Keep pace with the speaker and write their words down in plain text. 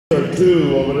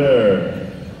2 over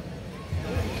there.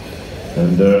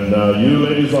 And then you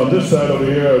ladies on this side over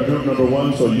here are group number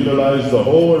 1, so utilize the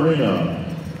whole arena.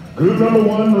 Group number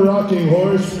 1, Rocking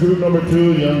Horse. Group number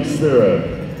 2, Young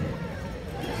Spirit.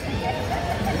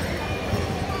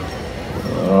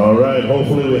 All right,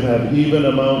 hopefully we have even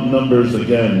amount numbers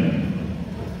again.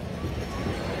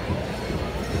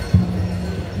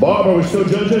 Bob, are we still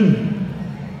judging?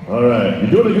 All right,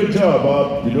 you're doing a good job,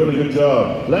 Bob. You're doing a good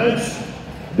job. Lance,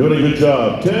 doing a good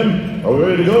job. Tim, are we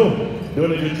ready to go?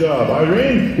 Doing a good job.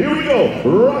 Irene, here we go.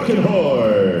 Rocking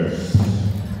Horse.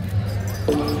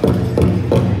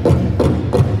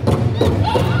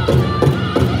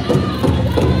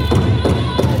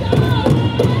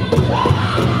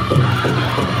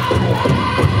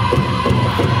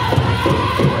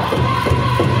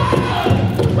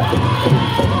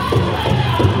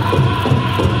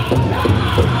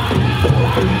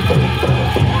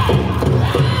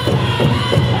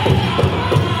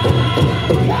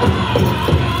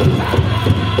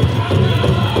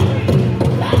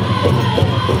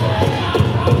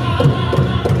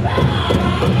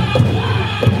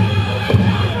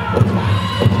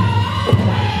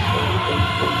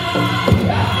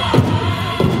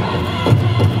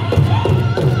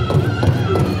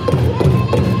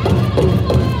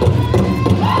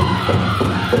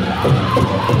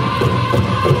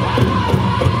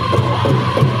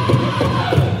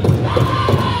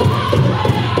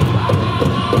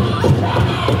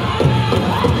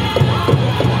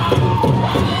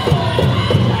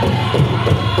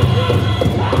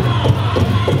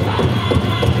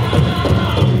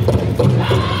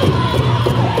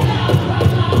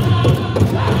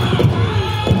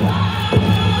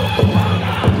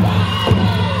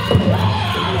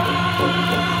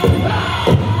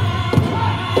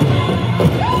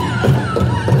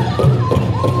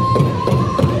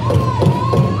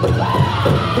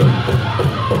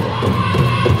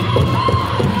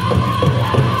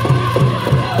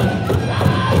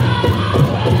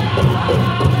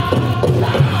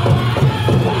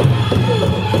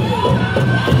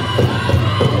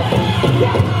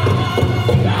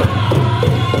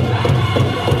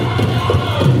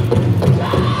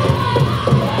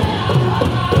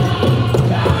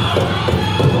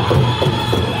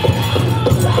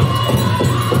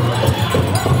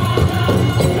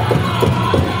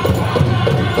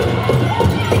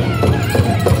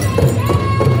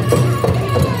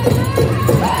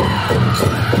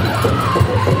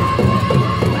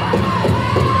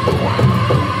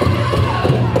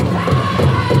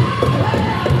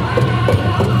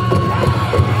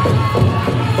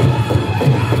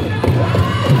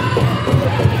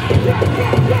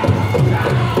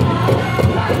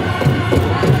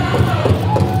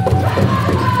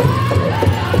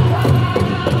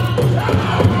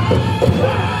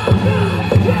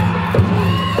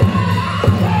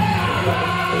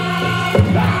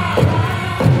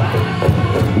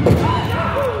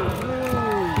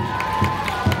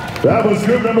 That was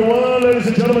group number 1, ladies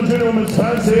and gentlemen, Junior Women's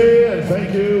Fancy, and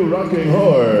thank you, Rocking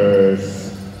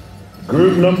Horse.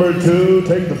 Group number 2,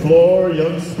 take the floor,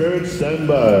 Young Spirit, stand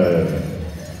by.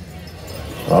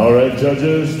 All right,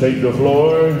 judges, take the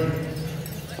floor.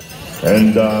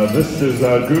 And this is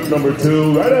group number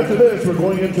 2. Right after this, we're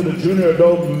going into the junior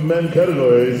adult men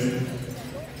categories.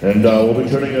 And we'll be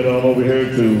turning it on over here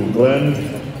to Glenn.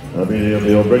 He'll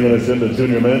be bringing us into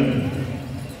junior men.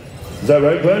 Is that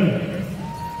right, Glenn?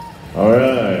 All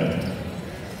right.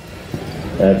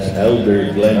 That's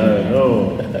Elder Glenn.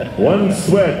 No. One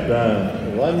sweat.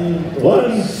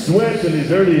 One sweat, and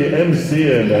he's already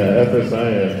MCing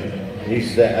FSIN.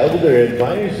 He's the elder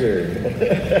advisor.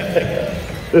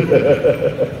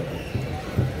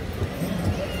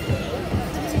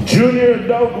 Junior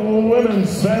adult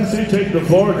women's fancy, take the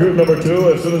floor, group number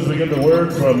 2. As soon as we get the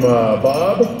word from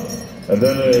Bob, and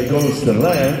then it goes to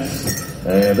Lance,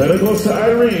 and then it goes to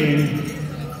Irene.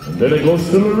 And then it goes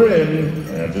to Lorin.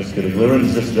 I'm just kidding.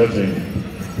 Lorin's just judging.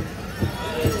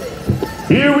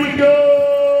 Here we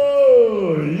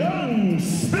go! Young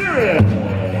Spirit!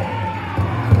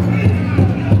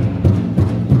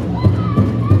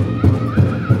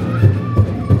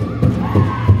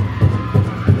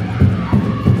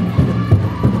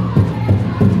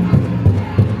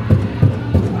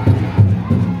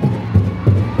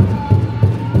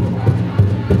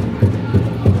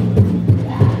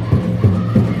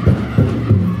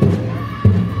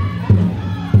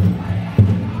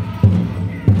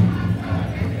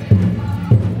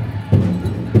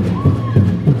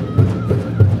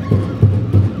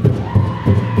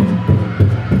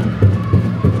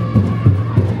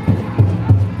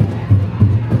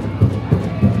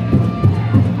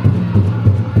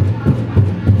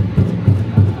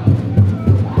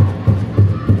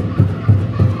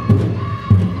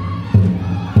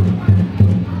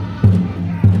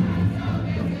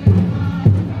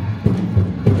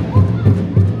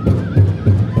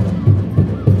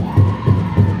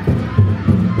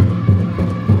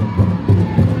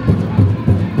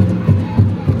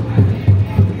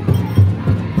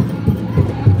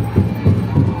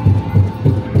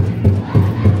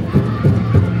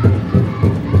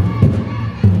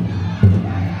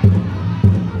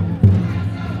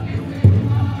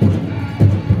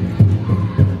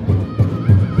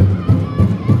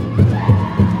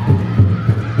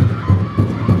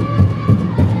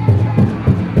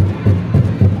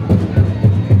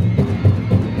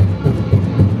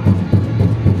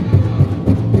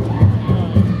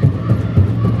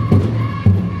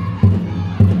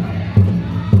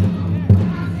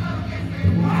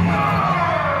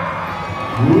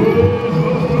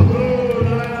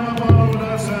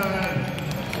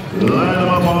 Line them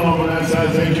up all over that side.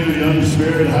 Thank you, Young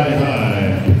Spirit. Hi,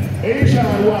 hi.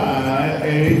 H-I-Y,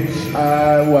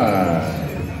 H-I-Y.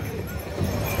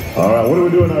 All right, what are we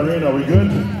doing, Irene? Are we good?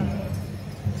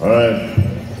 All right.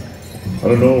 I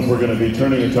don't know if we're going to be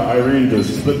turning it to Irene to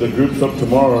split the groups up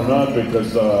tomorrow or not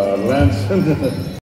because Lance...